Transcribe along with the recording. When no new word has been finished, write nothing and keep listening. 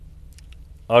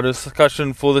Our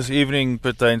discussion for this evening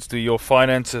pertains to your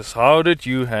finances. How did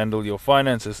you handle your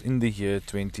finances in the year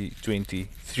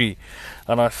 2023?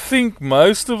 And I think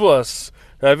most of us,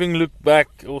 having looked back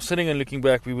or sitting and looking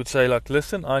back, we would say like,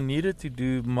 listen, I needed to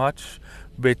do much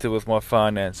better with my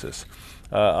finances.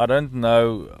 I don't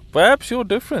know, perhaps you're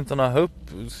different, and I hope,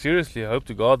 seriously, I hope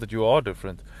to God that you are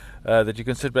different. That you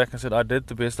can sit back and say, I did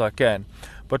the best I can.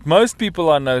 But most people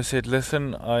I know said,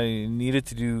 listen, I needed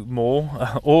to do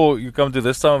more. Or you come to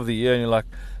this time of the year and you're like,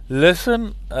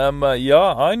 listen,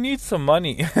 I need some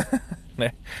money.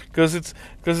 Because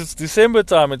it's December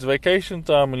time, it's vacation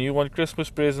time, and you want Christmas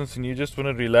presents and you just want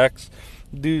to relax,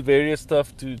 do various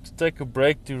stuff to take a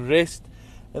break, to rest.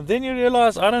 And then you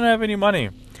realize, I don't have any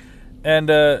money. And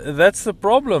that's the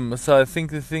problem. So I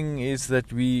think the thing is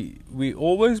that we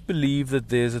always believe that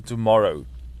there's a tomorrow.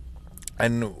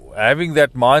 And having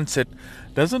that mindset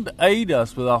doesn't aid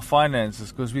us with our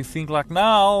finances, because we think like,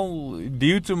 now,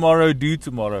 do tomorrow.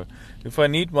 If I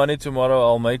need money tomorrow,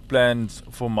 I'll make plans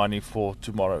for money for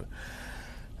tomorrow.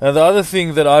 And the other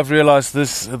thing that I've realized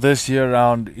this year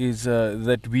round is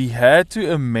that we had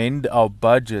to amend our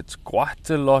budgets quite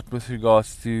a lot with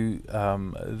regards to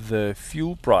the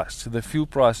fuel price. So the fuel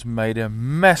price made a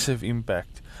massive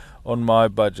impact on my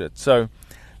budget. So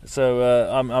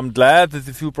I'm glad that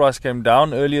the fuel price came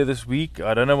down earlier this week.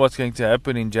 I don't know what's going to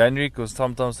happen in January, because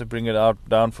sometimes they bring it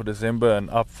down for December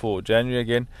and up for January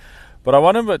again. But I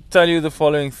want to tell you the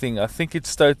following thing. I think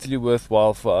it's totally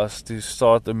worthwhile for us to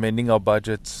start amending our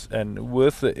budgets, and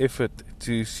worth the effort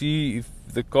to see if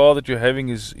the car that you're having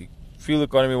is, fuel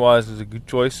economy wise, is a good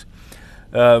choice.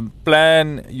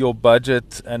 Plan your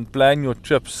budget and plan your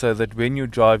trips so that when you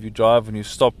drive and you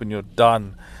stop and you're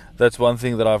done. That's one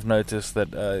thing that I've noticed,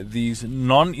 that these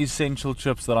non-essential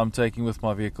trips that I'm taking with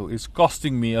my vehicle is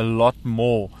costing me a lot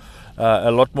more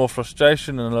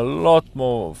frustration and a lot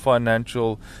more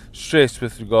financial stress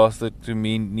with regards to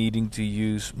me needing to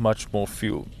use much more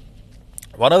fuel.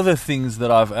 One of the things that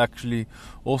I've actually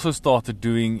also started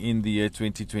doing in the year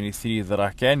 2023 that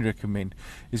I can recommend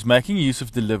is making use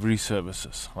of delivery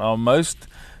services. Now, most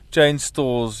chain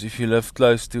stores, if you live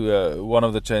close to one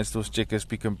of the chain stores, Checkers,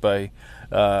 Pick n Pay,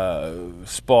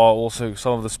 Spar, also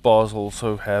some of the Spars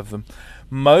also have them.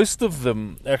 Most of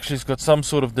them actually has got some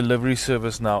sort of delivery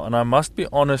service now, and I must be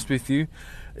honest with you,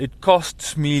 it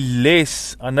costs me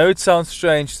less. I know it sounds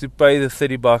strange to pay the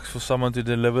 $30 for someone to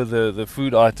deliver the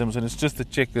food items, and it's just the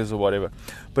Checkers or whatever,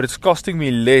 but it's costing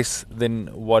me less than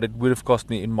what it would have cost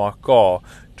me in my car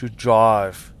to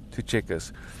drive to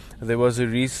Checkers. There was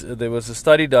a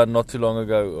study done not too long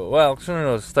ago. Well, actually,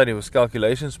 not a study, it was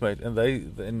calculations made,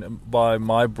 and by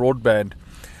My Broadband.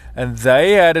 And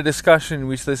they had a discussion in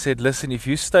which they said, listen, if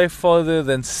you stay further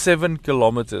than 7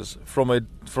 kilometers from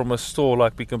a store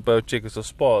like Pick n Pay, Checkers or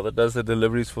Spar that does the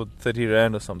deliveries for 30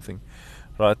 Rand or something,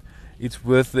 right? It's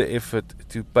worth the effort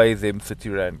to pay them 30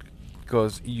 Rand,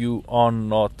 because you are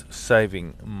not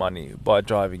saving money by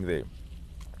driving there.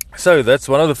 So that's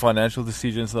one of the financial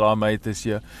decisions that I made this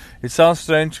year. It sounds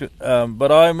strange,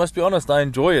 but I must be honest, I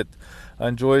enjoy it. I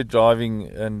enjoy driving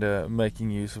and making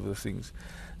use of the things.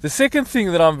 The second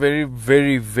thing that I'm very,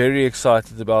 very, very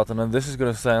excited about, and this is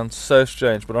going to sound so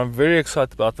strange, but I'm very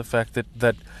excited about the fact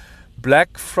that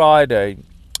Black Friday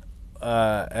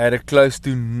had a close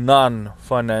to none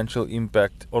financial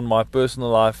impact on my personal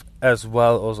life, as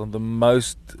well as on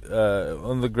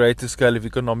the greater scale of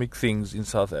economic things in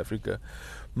South Africa.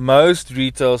 Most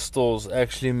retail stores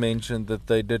actually mentioned that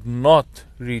they did not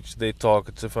reach their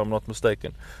targets, if I'm not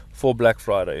mistaken, for Black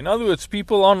Friday. In other words,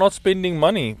 people are not spending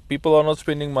money. People are not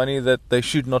spending money that they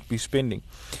should not be spending.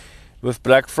 With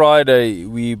Black Friday,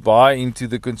 we buy into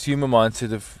the consumer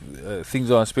mindset of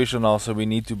things are on special now, so we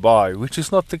need to buy, which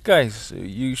is not the case.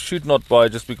 You should not buy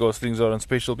just because things are on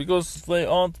special, because they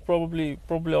aren't probably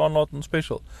are not on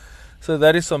special. So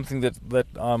that is something that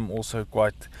I'm also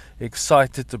quite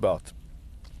excited about.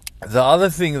 The other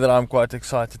thing that I'm quite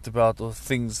excited about are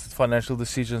financial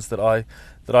decisions that I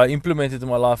implemented in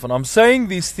my life. And I'm saying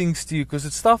these things to you because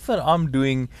it's stuff that I'm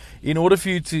doing in order for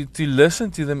you to listen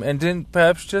to them and then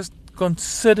perhaps just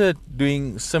consider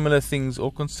doing similar things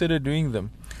or consider doing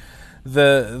them.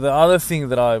 The other thing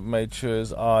that I made sure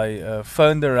is I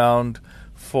phoned around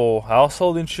for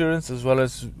household insurance as well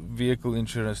as vehicle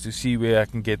insurance to see where I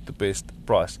can get the best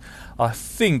price.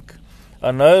 I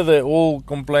know they're all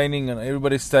complaining and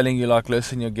everybody's telling you like,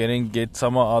 listen, you're get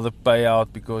some other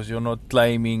payout because you're not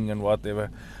claiming and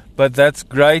whatever. But that's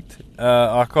great.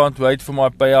 I can't wait for my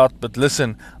payout. But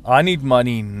listen, I need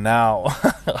money now.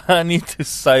 I need to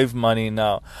save money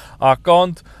now. I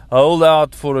can't hold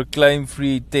out for a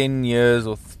claim-free 10 years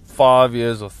or 5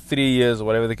 years or 3 years or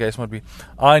whatever the case might be.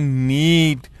 I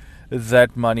need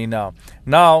that money now.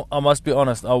 Now, I must be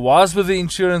honest, I was with the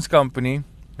insurance company,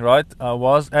 right? I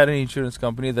was at an insurance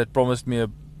company that promised me a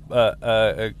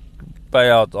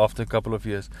payout after a couple of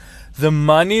years. The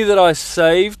money that I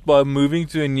saved by moving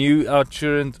to a new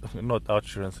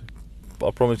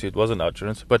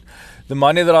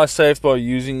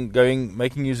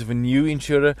making use of a new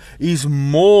insurer is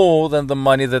more than the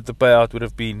money that the payout would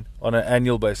have been on an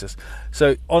annual basis.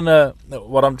 So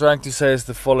what I'm trying to say is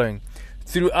the following.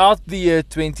 Throughout the year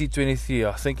 2023,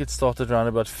 I think it started around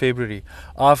about February,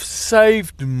 I've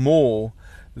saved more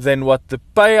than what the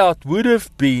payout would have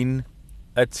been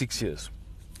at 6 years.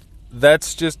 That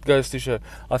just goes to show.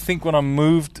 I think when I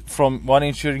moved from one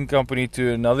insurance company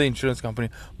to another insurance company,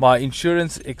 my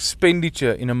insurance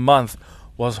expenditure in a month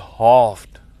was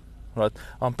halved. Right?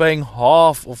 I'm paying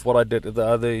half of what I did at the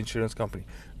other insurance company.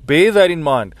 Bear that in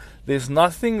mind. There's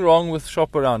nothing wrong with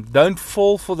shop around. Don't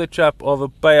fall for the trap of a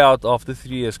payout after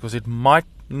 3 years, because it might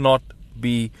not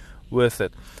be worth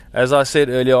it. As I said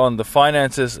earlier on, the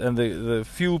finances and the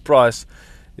fuel price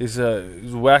is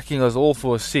whacking us all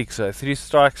for a 6. So 3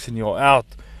 strikes and you're out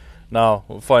now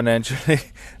financially.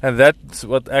 And that's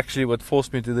what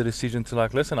forced me to the decision to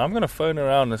listen, I'm going to phone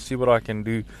around and see what I can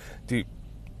do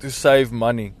to save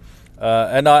money.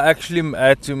 And I actually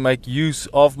had to make use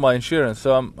of my insurance.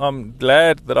 So I'm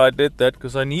glad that I did that,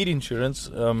 because I need insurance.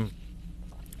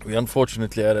 We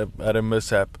unfortunately had a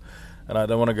mishap, and I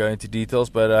don't want to go into details,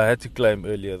 but I had to claim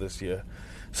earlier this year.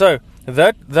 So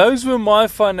those were my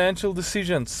financial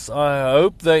decisions. I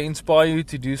hope they inspire you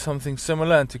to do something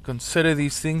similar and to consider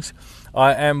these things.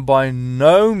 I am by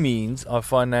no means a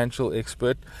financial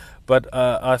expert, but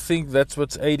I think that's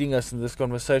what's aiding us in this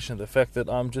conversation. The fact that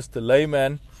I'm just a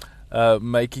layman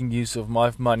making use of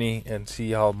my money and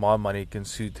see how my money can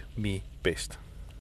suit me best.